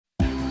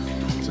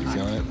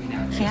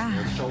Yeah.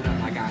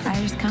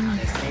 Fire's coming.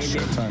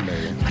 Showtime,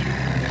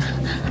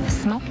 baby.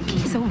 Smoke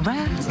is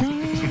rising.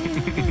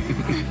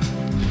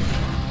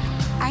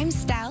 I'm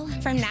Stelle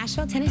from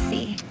Nashville,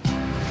 Tennessee.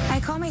 I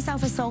call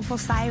myself a soulful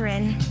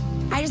siren.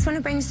 I just want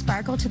to bring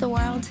sparkle to the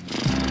world.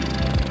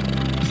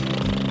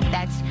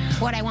 That's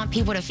what I want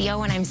people to feel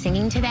when I'm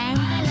singing to them.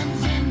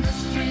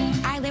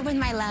 I live with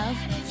my love.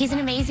 He's an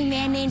amazing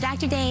man named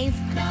Dr. Dave.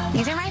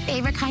 These are my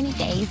favorite kind of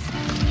days.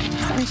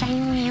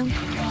 Sunshine and you.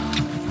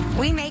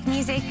 We make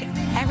music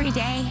every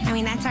day. I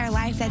mean, that's our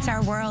life, that's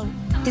our world.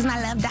 This is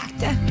my love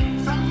doctor.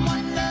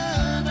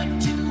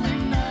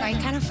 I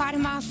kind of fought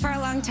him off for a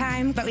long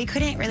time, but we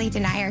couldn't really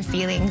deny our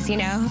feelings, you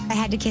know? I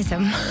had to kiss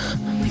him.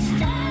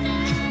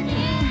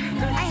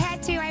 I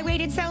had to, I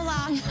waited so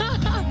long.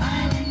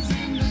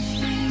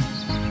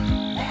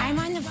 I'm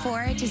on the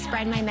floor to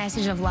spread my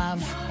message of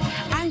love.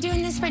 I'm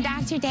doing this for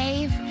Dr.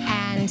 Dave,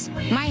 and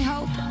my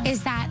hope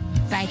is that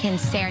I can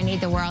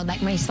serenade the world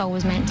like my soul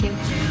was meant to.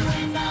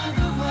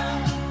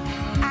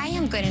 I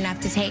am good enough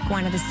to take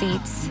one of the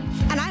seats,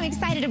 and I'm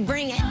excited to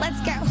bring it.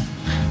 Let's go.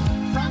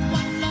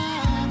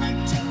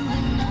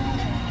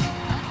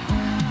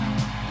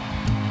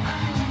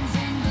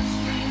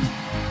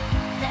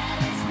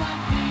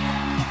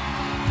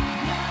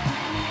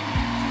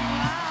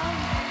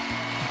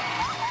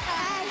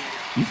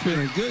 You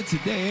feeling good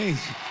today, ain't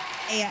you?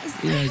 Yes.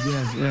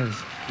 Yes.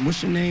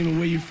 What's your name and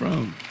where you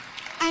from?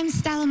 I'm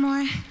Stelle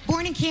Amor,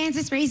 born in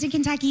Kansas, raised in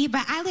Kentucky,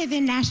 but I live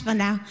in Nashville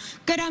now.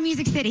 Good old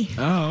Music City.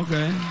 Oh,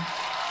 okay.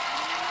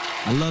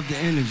 I love the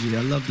energy.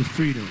 I love the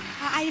freedom.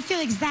 I feel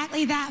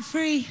exactly that,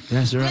 free.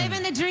 That's right.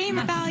 Living the dream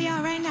with all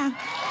y'all right now.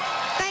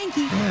 Thank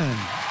you. Yeah.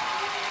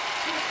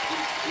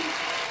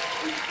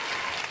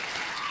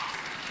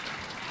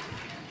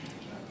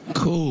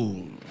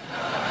 Cool.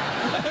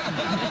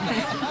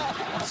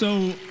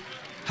 So,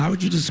 how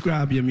would you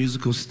describe your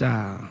musical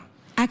style?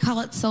 I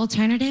call it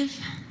soul-ternative.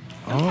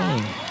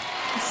 Oh.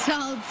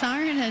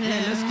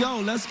 Soul-ternative.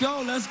 Yeah, let's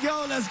go.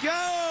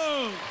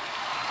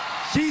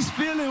 She's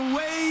feeling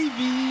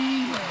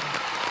wavy.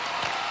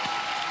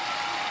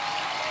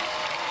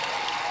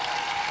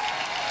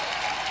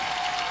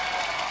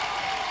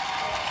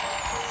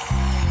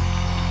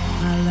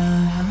 I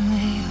love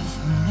me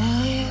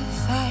familiar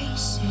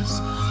faces,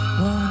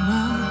 worn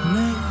out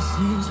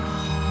places,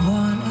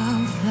 worn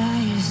out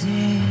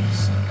faces,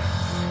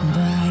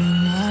 bright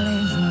and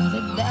early for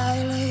the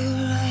daily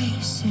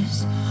races,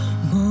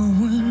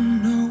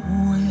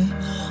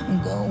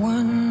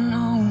 going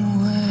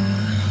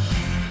nowhere.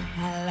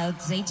 Hello,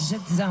 teacher,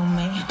 tell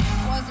me,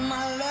 what's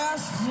my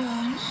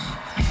lesson?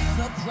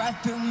 Look right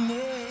through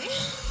me,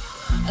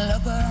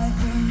 look right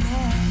through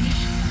me.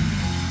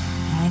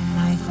 And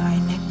I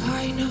find it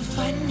kind of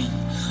funny,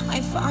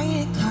 I find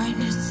it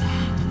kind of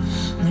sad.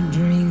 The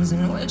dreams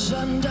in which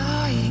I'm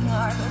dying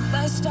are the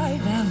best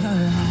I've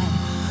ever had.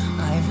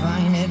 I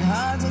find it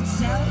hard to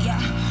tell ya,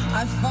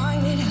 I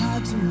find it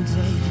hard to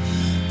take.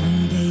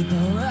 When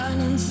people run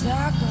in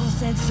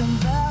circles, it's a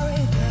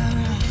very, very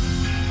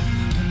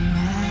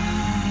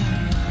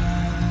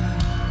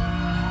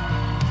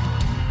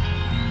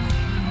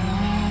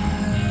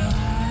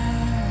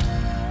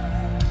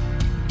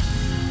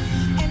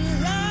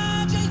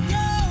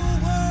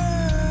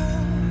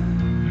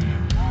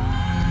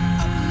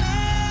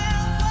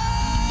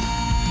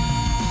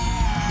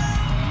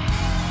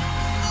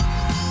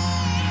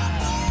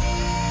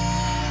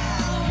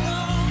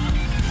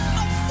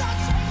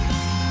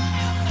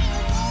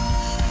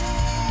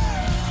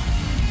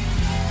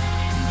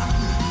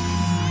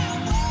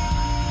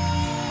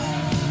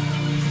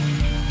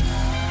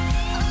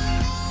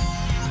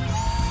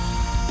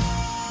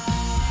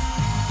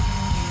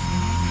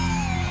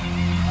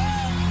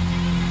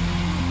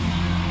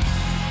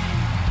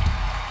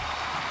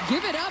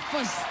Give it up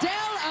for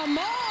Stelle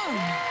Amor. I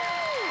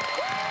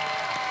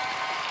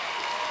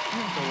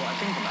don't know what I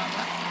think about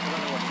that. I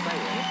don't know what to say,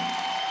 really.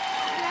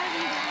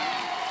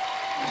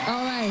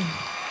 All right,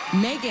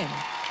 Megan.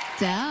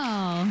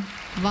 Stelle.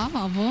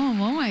 Wow,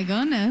 boom. Oh my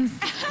goodness.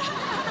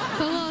 It's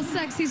a little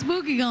sexy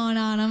spooky going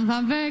on.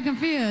 I'm very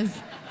confused.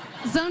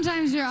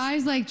 Sometimes your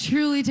eyes like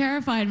truly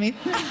terrified me.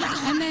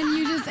 And then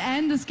you just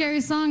end the scary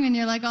song and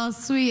you're like all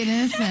sweet and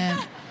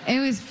innocent. It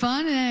was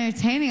fun and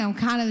entertaining. I'm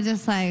kind of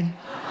just like,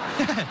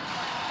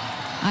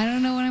 I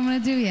don't know what I'm gonna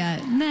do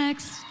yet.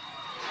 Next.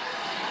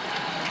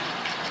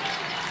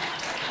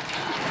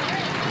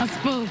 I'm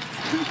spooked.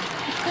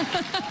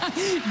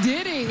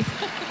 Did he?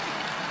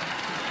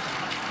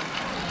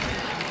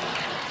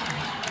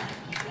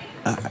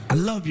 I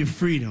love your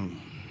freedom.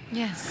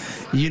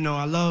 Yes. You know,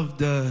 I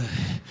love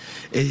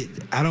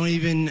I don't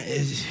even,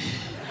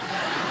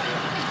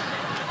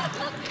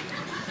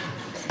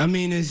 I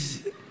mean,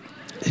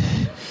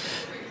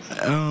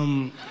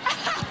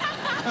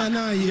 I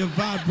know your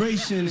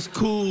vibration is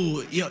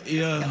cool. Your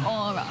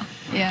aura.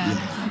 Yeah.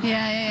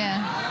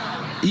 Yeah.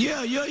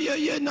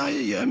 No,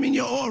 I mean,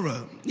 your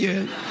aura.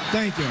 Yeah,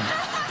 thank you.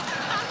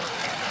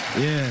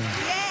 Yeah.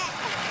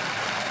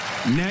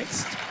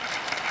 Next.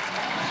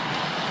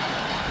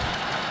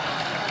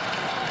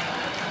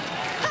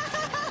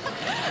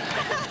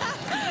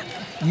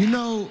 You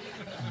know,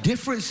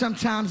 different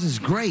sometimes is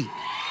great,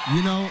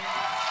 you know?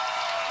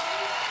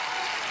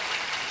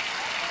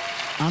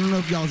 I don't know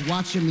if y'all was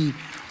watching me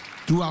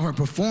throughout her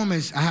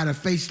performance. I had a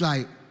face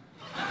like,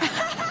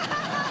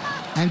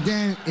 and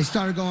then it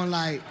started going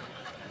like.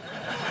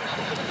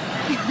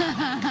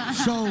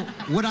 So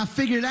what I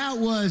figured out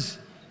was,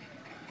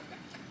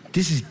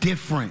 this is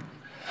different.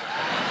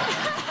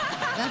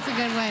 That's a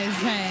good way to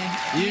say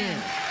it.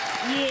 Yeah.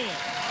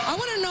 I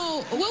want to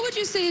know, what would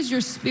you say is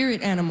your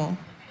spirit animal?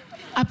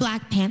 A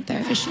Black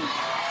Panther, for sure.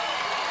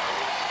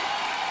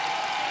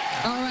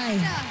 All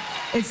right.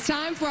 It's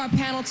time for our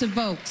panel to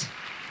vote.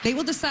 They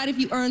will decide if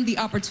you earned the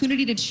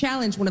opportunity to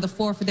challenge one of the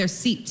four for their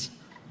seat.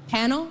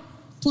 Panel,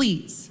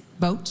 please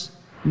vote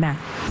now.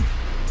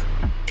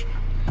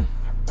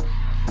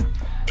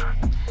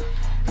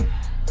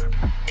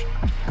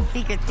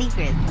 Secret.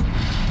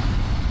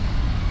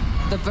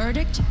 The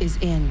verdict is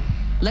in.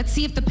 Let's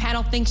see if the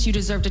panel thinks you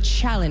deserve to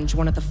challenge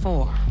one of the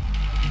four.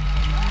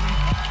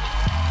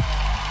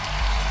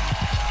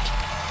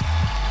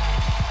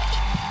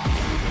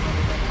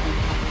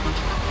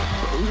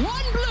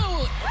 One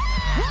blue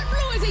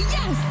is a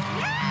yes.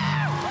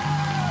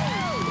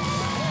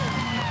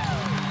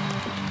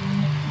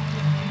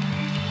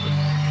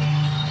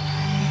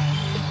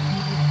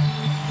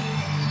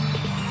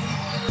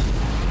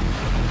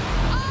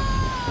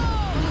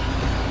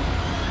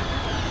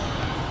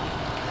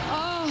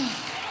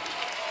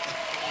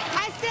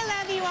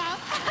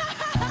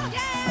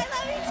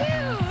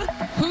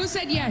 Who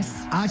said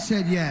yes? I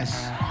said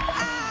yes.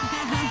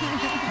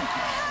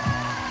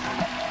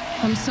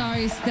 I'm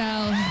sorry,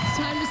 Stelle. It's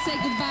time to say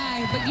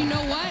goodbye. But you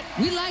know what?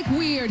 We like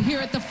weird here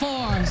at the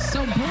Four,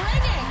 so bring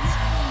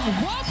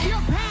it! Walk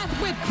your path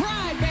with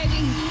pride,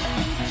 baby!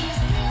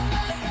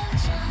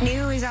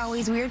 New is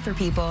always weird for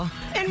people.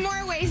 In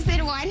more ways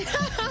than one.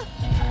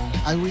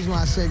 The reason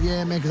why I said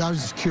yeah, man, because I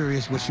was just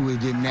curious what she would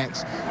have did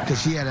next,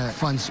 because she had a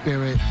fun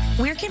spirit.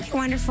 Weird can be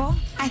wonderful.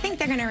 I think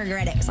they're gonna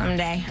regret it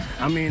someday.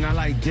 I mean, I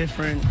like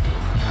different.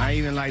 I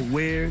even like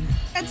weird.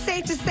 It's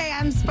safe to say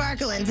I'm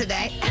sparkling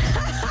today.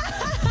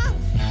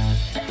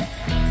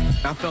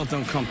 I felt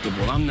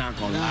uncomfortable. I'm not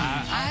gonna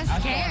lie. I'm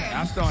scared.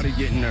 I started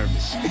getting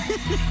nervous.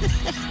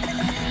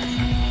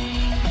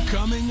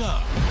 Coming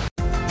up.